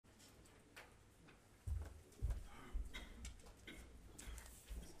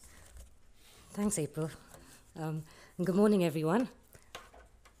Thanks, April. And good morning, everyone.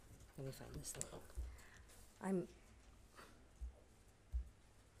 Let me find this thing.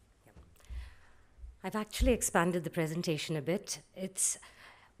 I've actually expanded the presentation a bit.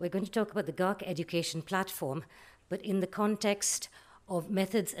 We're going to talk about the GARC education platform, but in the context of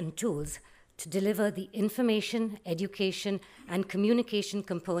methods and tools to deliver the information, education, and communication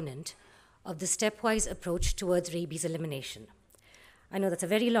component of the stepwise approach towards rabies elimination. I know that's a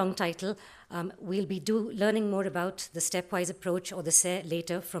very long title. We'll be learning more about the stepwise approach or the SARE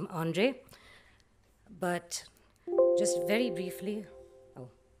later from Andre. But just very briefly,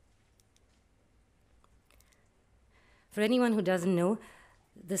 for anyone who doesn't know,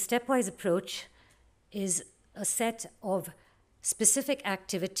 the stepwise approach is a set of specific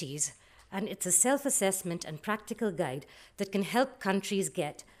activities, and it's a self-assessment and practical guide that can help countries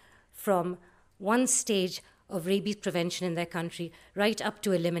get from one stage of rabies prevention in their country right up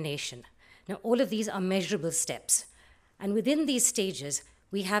to elimination. Now, all of these are measurable steps. And within these stages,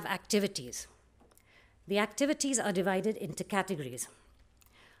 we have activities. The activities are divided into categories.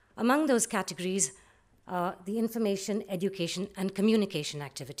 Among those categories are the information, education, and communication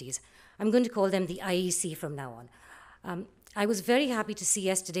activities. I'm going to call them the IEC from now on. I was very happy to see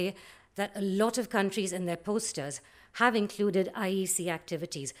yesterday that a lot of countries in their posters have included IEC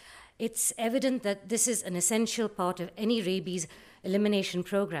activities. It's evident that this is an essential part of any rabies elimination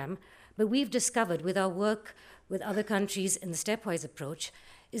program, but we've discovered with our work with other countries in the stepwise approach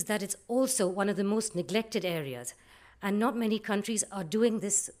is that it's also one of the most neglected areas, and not many countries are doing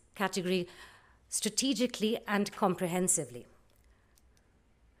this category strategically and comprehensively.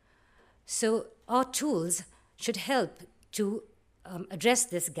 So our tools should help to address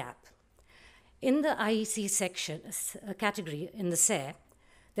this gap. In the IEC category in the SARE,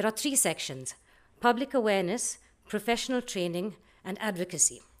 there are 3 sections: public awareness, professional training, and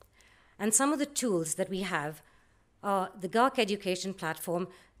advocacy. And some of the tools that we have are the GARC education platform,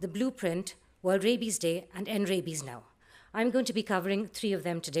 the blueprint, World Rabies Day, and End Rabies Now. I'm going to be covering 3 of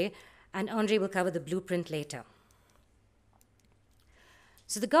them today, and Andre will cover the blueprint later.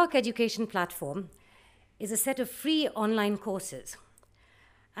 So the GARC education platform is a set of free online courses,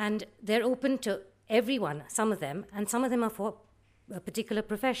 and they're open to everyone, some of them, and some of them are for particular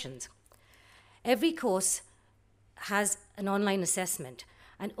professions. Every course has an online assessment,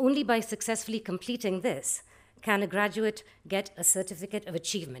 and only by successfully completing this can a graduate get a certificate of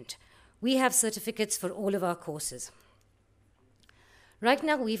achievement. We have certificates for all of our courses. Right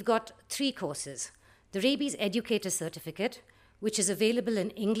now, we've got 3 courses. The Rabies Educator Certificate, which is available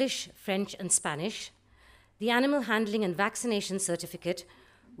in English, French, and Spanish. The Animal Handling and Vaccination Certificate,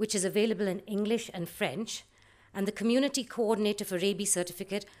 which is available in English and French. And the Community Coordinator for Rabies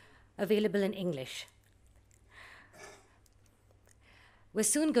Certificate, available in English. We're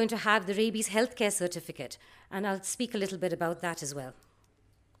soon going to have the Rabies Healthcare Certificate, and I'll speak a little bit about that as well.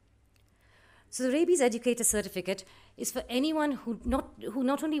 So the Rabies Educator Certificate is for anyone who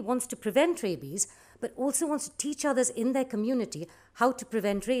not only wants to prevent rabies, but also wants to teach others in their community how to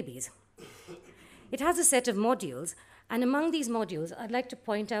prevent rabies. It has a set of modules, and among these modules, I'd like to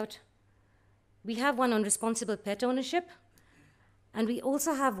point out we have one on responsible pet ownership, and we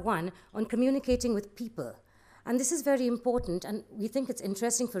also have one on communicating with people. And this is very important, and we think it's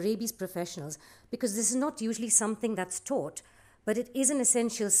interesting for rabies professionals because this is not usually something that's taught, but it is an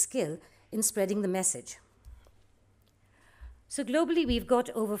essential skill in spreading the message. So globally, we've got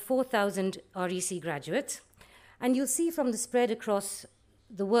over 4,000 REC graduates, and you'll see from the spread across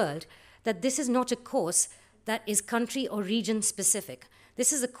the world that this is not a course that is country or region specific.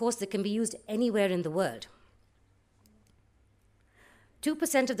 This is a course that can be used anywhere in the world.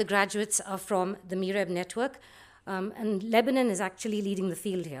 2% of the graduates are from the MIREB network, and Lebanon is actually leading the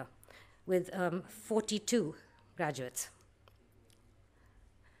field here with 42 graduates.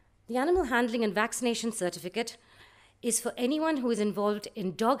 The Animal Handling and Vaccination Certificate is for anyone who is involved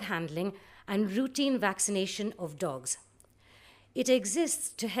in dog handling and routine vaccination of dogs. It exists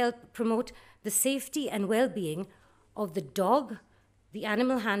to help promote the safety and well-being of the dog, the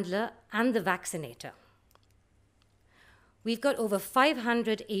animal handler, and the vaccinator. We've got over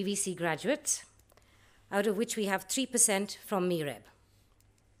 500 AVC graduates, out of which we have 3% from MIREB.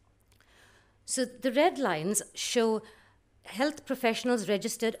 So the red lines show health professionals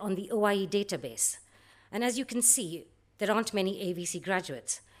registered on the OIE database. And as you can see, there aren't many AVC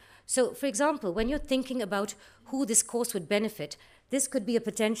graduates. So, for example, when you're thinking about who this course would benefit, this could be a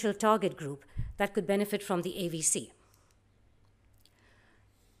potential target group that could benefit from the AVC.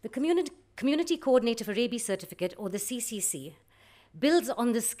 The Community Coordinator for Rabies Certificate, or the CCC, builds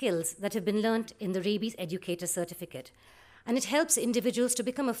on the skills that have been learnt in the Rabies Educator Certificate. and it helps individuals to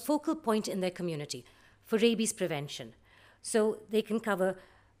become a focal point in their community for rabies prevention. So they can cover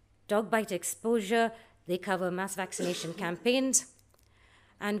dog bite exposure, they cover mass vaccination campaigns,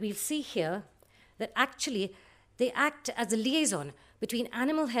 and we'll see here that actually they act as a liaison between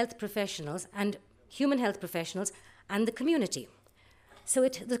animal health professionals and human health professionals and the community. So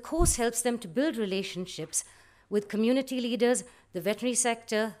the course helps them to build relationships with community leaders, the veterinary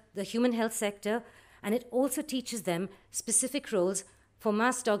sector, the human health sector, and it also teaches them specific roles for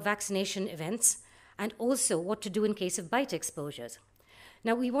mass dog vaccination events and also what to do in case of bite exposures.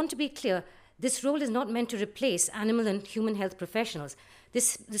 Now, we want to be clear, this role is not meant to replace animal and human health professionals.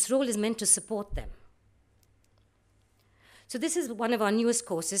 This role is meant to support them. So this is one of our newest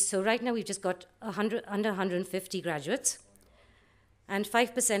courses. So right now we've just got under 150 graduates and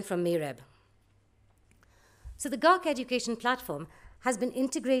 5% from MAREB. So the GARC education platform has been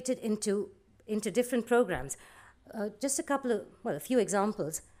integrated into different programs. Just a few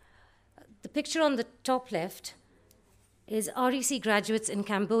examples. The picture on the top left is REC graduates in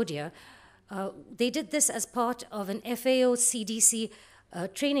Cambodia. They did this as part of an FAO CDC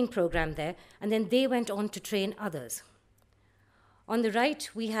training program there, and then they went on to train others. On the right,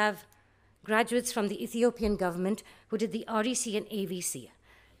 we have graduates from the Ethiopian government who did the REC and AVC.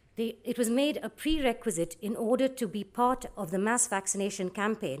 It was made a prerequisite in order to be part of the mass vaccination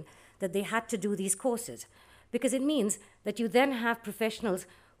campaign that they had to do these courses, because it means that you then have professionals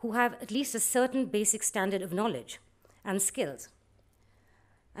who have at least a certain basic standard of knowledge and skills.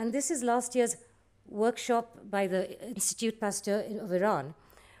 And this is last year's workshop by the Institute Pasteur of Iran,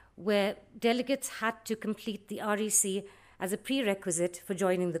 where delegates had to complete the REC as a prerequisite for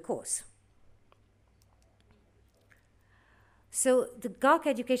joining the course. So the GARC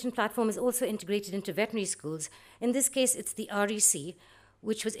education platform is also integrated into veterinary schools. In this case, it's the REC,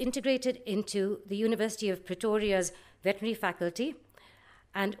 which was integrated into the University of Pretoria's veterinary faculty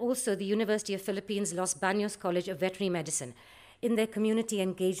and also the University of Philippines Los Baños College of Veterinary Medicine in their community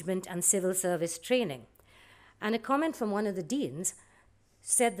engagement and civil service training. And a comment from one of the deans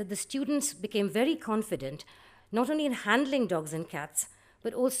said that the students became very confident not only in handling dogs and cats,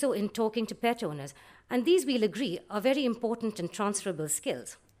 but also in talking to pet owners. And these, we'll agree, are very important and transferable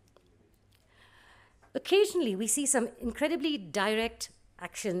skills. Occasionally, we see some incredibly direct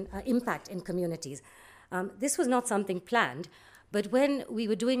action impact in communities. This was not something planned, but when we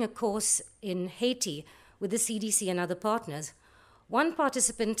were doing a course in Haiti with the CDC and other partners, one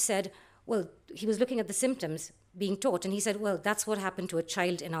participant said, well, he was looking at the symptoms being taught, and he said, well, that's what happened to a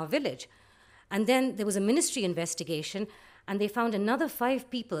child in our village. And then there was a ministry investigation, and they found another 5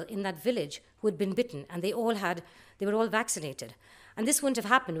 people in that village who had been bitten, and they were all vaccinated. And this wouldn't have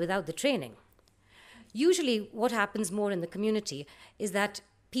happened without the training. Usually what happens more in the community is that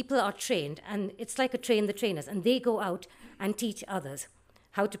people are trained, and it's like a train the trainers, and they go out and teach others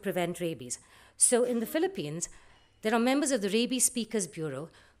how to prevent rabies. So in the Philippines, there are members of the Rabies Speakers Bureau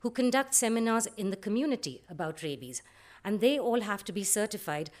who conduct seminars in the community about rabies, and they all have to be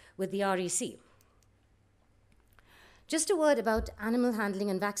certified with the REC. Just a word about animal handling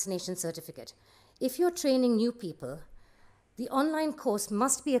and vaccination certificate. If you're training new people, the online course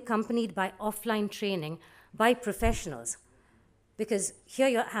must be accompanied by offline training by professionals, because here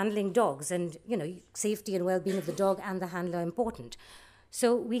you're handling dogs, and safety and well-being of the dog and the handler are important.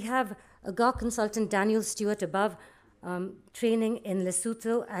 So we have a GARC consultant, Daniel Stewart, above, training in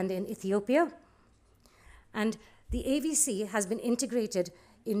Lesotho and in Ethiopia. And the AVC has been integrated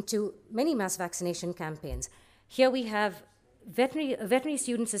into many mass vaccination campaigns. Here we have a Veterinary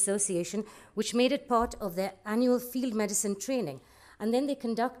Students Association, which made it part of their annual field medicine training. And then they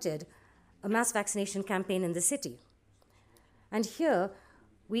conducted a mass vaccination campaign in the city. And here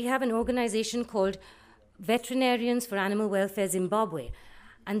we have an organization called Veterinarians for Animal Welfare Zimbabwe.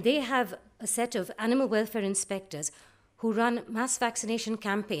 And they have a set of animal welfare inspectors who run mass vaccination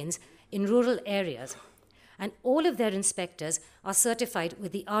campaigns in rural areas. And all of their inspectors are certified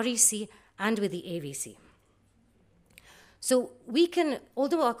with the REC and with the AVC. So we can,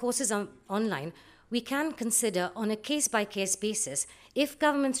 although our courses are online, we can consider on a case-by-case basis, if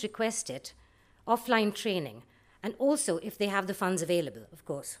governments request it, offline training, and also if they have the funds available, of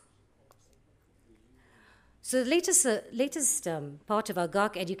course. So the latest part of our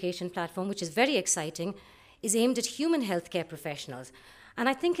GARC education platform, which is very exciting, is aimed at human healthcare professionals. And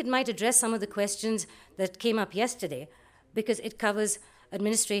I think it might address some of the questions that came up yesterday, because it covers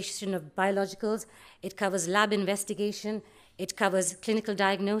administration of biologicals, it covers lab investigation, it covers clinical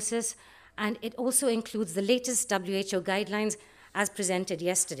diagnosis, and it also includes the latest WHO guidelines as presented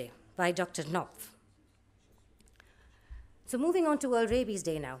yesterday by Dr. Knopf. So moving on to World Rabies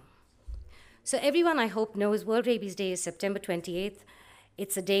Day now. So everyone, I hope, knows World Rabies Day is September 28th.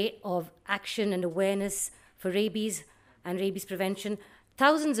 It's a day of action and awareness for rabies and rabies prevention.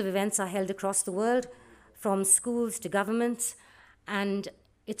 Thousands of events are held across the world, from schools to governments, and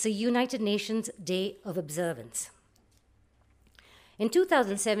it's a United Nations Day of Observance. In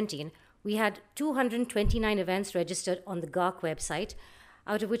 2017, we had 229 events registered on the GARC website,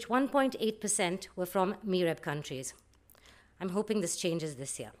 out of which 1.8% were from MIREB countries. I'm hoping this changes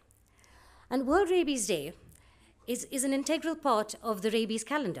this year. And World Rabies Day is an integral part of the rabies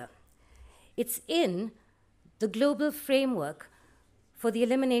calendar. It's in the global framework for the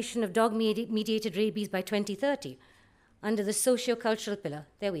elimination of dog-mediated rabies by 2030 under the socio-cultural pillar.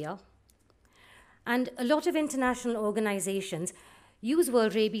 There we are. And a lot of international organizations use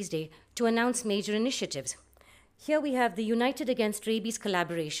World Rabies Day to announce major initiatives. Here we have the United Against Rabies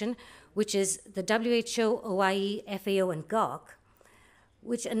Collaboration, which is the WHO, OIE, FAO, and GARC,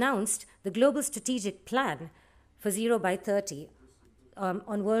 which announced the Global Strategic Plan for 0 by 30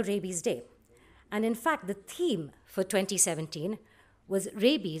 on World Rabies Day. And in fact, the theme for 2017 was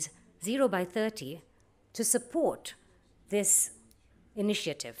Rabies 0 by 30 to support this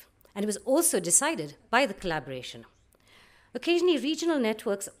initiative. And it was also decided by the collaboration. Occasionally, regional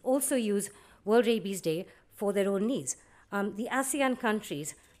networks also use World Rabies Day for their own needs. The ASEAN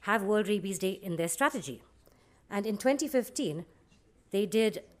countries have World Rabies Day in their strategy. And in 2015, they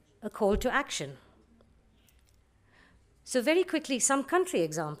did a call to action. So very quickly, some country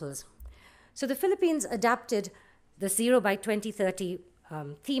examples. So the Philippines adapted the 0 by 2030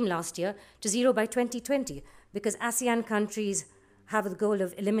 theme last year to 0 by 2020 because ASEAN countries have the goal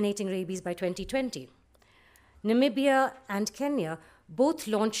of eliminating rabies by 2020. Namibia and Kenya both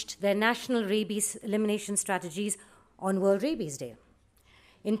launched their national rabies elimination strategies on World Rabies Day.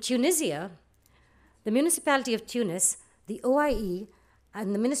 In Tunisia, the municipality of Tunis, the OIE,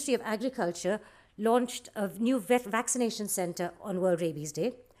 and the Ministry of Agriculture launched a new vaccination center on World Rabies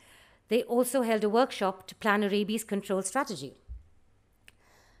Day. They also held a workshop to plan a rabies control strategy.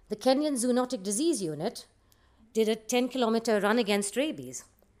 The Kenyan Zoonotic Disease Unit did a 10-kilometer run against rabies.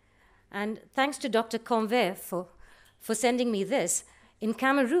 And thanks to Dr. Conve for sending me this, in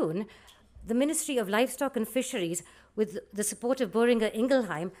Cameroon, the Ministry of Livestock and Fisheries, with the support of Boehringer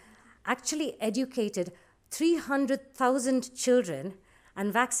Ingelheim, actually educated 300,000 children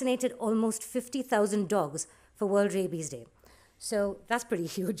and vaccinated almost 50,000 dogs for World Rabies Day. So that's pretty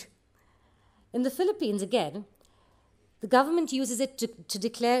huge. In the Philippines, again, the government uses it to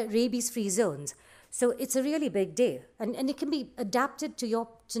declare rabies-free zones. So it's a really big day, and it can be adapted to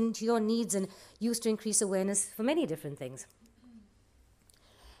your needs and used to increase awareness for many different things.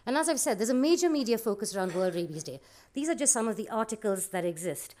 And as I've said, there's a major media focus around World Rabies Day. These are just some of the articles that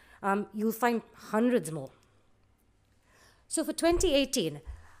exist. You'll find hundreds more. So for 2018,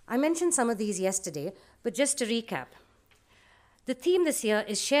 I mentioned some of these yesterday, but just to recap. The theme this year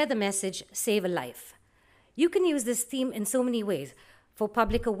is Share the Message, Save a Life. You can use this theme in so many ways: for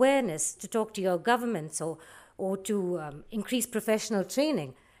public awareness, to talk to your governments, or to increase professional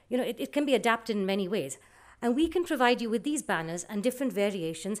training. You know, it can be adapted in many ways. And we can provide you with these banners and different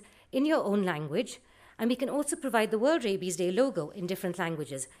variations in your own language. And we can also provide the World Rabies Day logo in different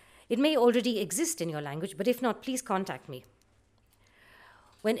languages. It may already exist in your language, but if not, please contact me.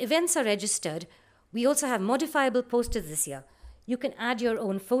 When events are registered, we also have modifiable posters this year. You can add your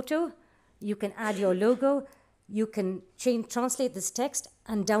own photo, you can add your logo, you can translate this text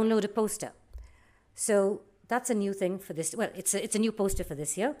and download a poster. So that's a new thing for this. Well, it's a new poster for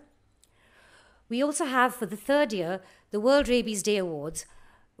this year. We also have, for the third year, the World Rabies Day Awards,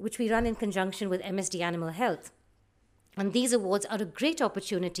 which we run in conjunction with MSD Animal Health. And these awards are a great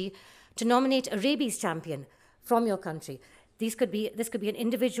opportunity to nominate a rabies champion from your country. This could be an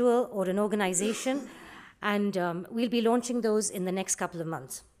individual or an organization, and we'll be launching those in the next couple of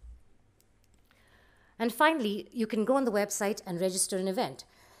months. And finally, you can go on the website and register an event.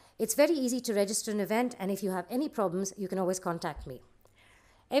 It's very easy to register an event, and if you have any problems, you can always contact me.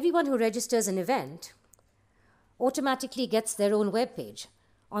 Everyone who registers an event automatically gets their own webpage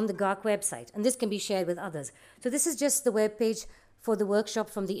on the GARC website, and this can be shared with others. So this is just the webpage for the workshop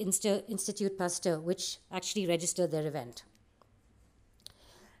from the Institut Pasteur, which actually registered their event.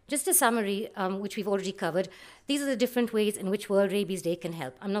 Just a summary, which we've already covered. These are the different ways in which World Rabies Day can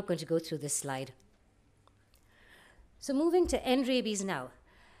help. I'm not going to go through this slide. So moving to End Rabies Now.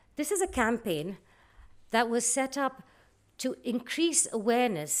 This is a campaign that was set up to increase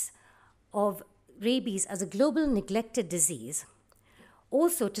awareness of rabies as a global neglected disease,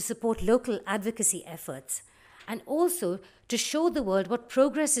 also to support local advocacy efforts, and also to show the world what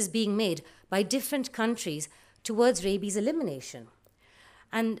progress is being made by different countries towards rabies elimination.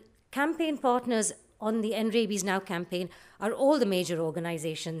 And Campaign partners on the End Rabies Now campaign are all the major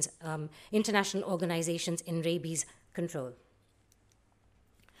organizations, international organizations in rabies control.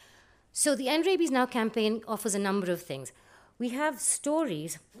 So the End Rabies Now campaign offers a number of things. We have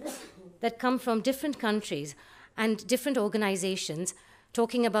stories that come from different countries and different organizations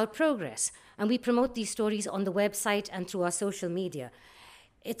talking about progress. And we promote these stories on the website and through our social media.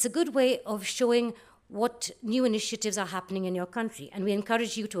 It's a good way of showing what new initiatives are happening in your country, and we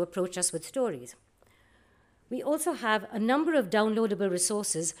encourage you to approach us with stories. We also have a number of downloadable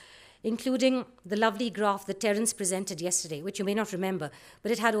resources, including the lovely graph that Terence presented yesterday, which you may not remember,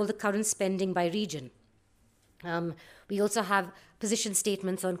 but it had all the current spending by region. We also have position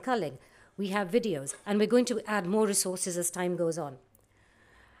statements on culling. We have videos, and we're going to add more resources as time goes on.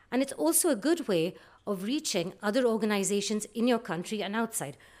 And it's also a good way of reaching other organizations in your country and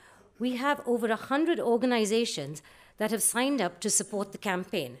outside. We have over 100 organizations that have signed up to support the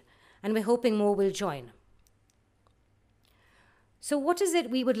campaign, and we're hoping more will join. So what is it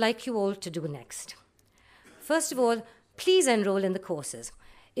we would like you all to do next? First of all, please enroll in the courses.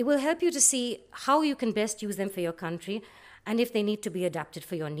 It will help you to see how you can best use them for your country and if they need to be adapted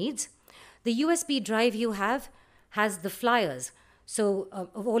for your needs. The USB drive you have has the flyers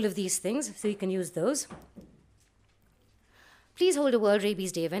of all of these things, so you can use those. Please hold a World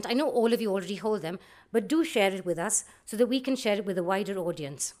Rabies Day event. I know all of you already hold them, but do share it with us so that we can share it with a wider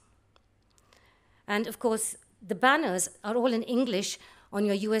audience. And of course, the banners are all in English on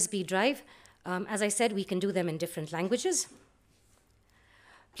your USB drive. As I said, we can do them in different languages.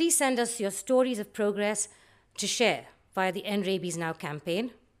 Please send us your stories of progress to share via the End Rabies Now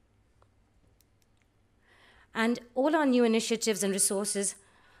campaign. And all our new initiatives and resources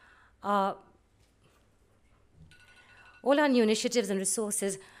are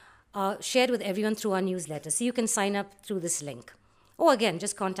shared with everyone through our newsletter. So you can sign up through this link. Or again,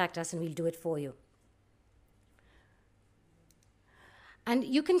 just contact us and we'll do it for you. And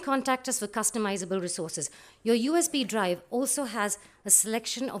you can contact us for customizable resources. Your USB drive also has a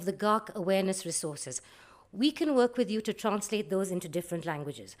selection of the GARC awareness resources. We can work with you to translate those into different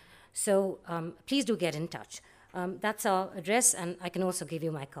languages. So please do get in touch. That's our address, and I can also give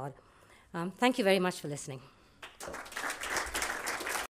you my card. Thank you very much for listening.